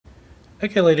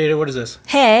Okay, Lady Ada, what is this?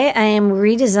 Hey, I am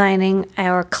redesigning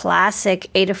our classic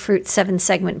Adafruit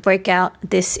 7-segment breakout.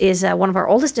 This is one of our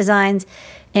oldest designs,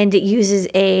 and it uses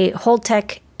a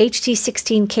Holtec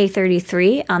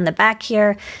HT16K33 on the back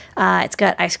here. It's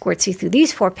got I2C through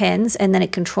these 4 pins, and then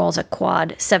it controls a quad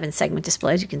 7-segment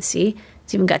display, as you can see.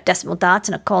 It's even got decimal dots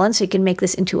and a colon, so you can make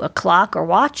this into a clock or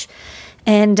watch.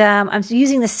 And I'm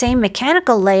using the same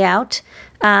mechanical layout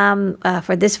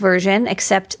for this version,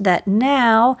 except that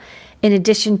now, in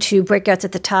addition to breakouts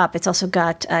at the top, it's also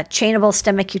got chainable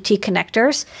STEMMA QT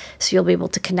connectors. So you'll be able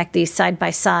to connect these side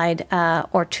by side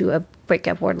or to a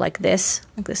breakout board like this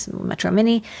Metro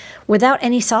Mini, without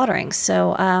any soldering.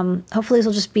 So hopefully this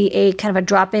will just be a kind of a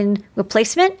drop-in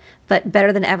replacement, but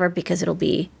better than ever because it'll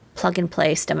be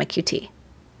plug-and-play STEMMA QT.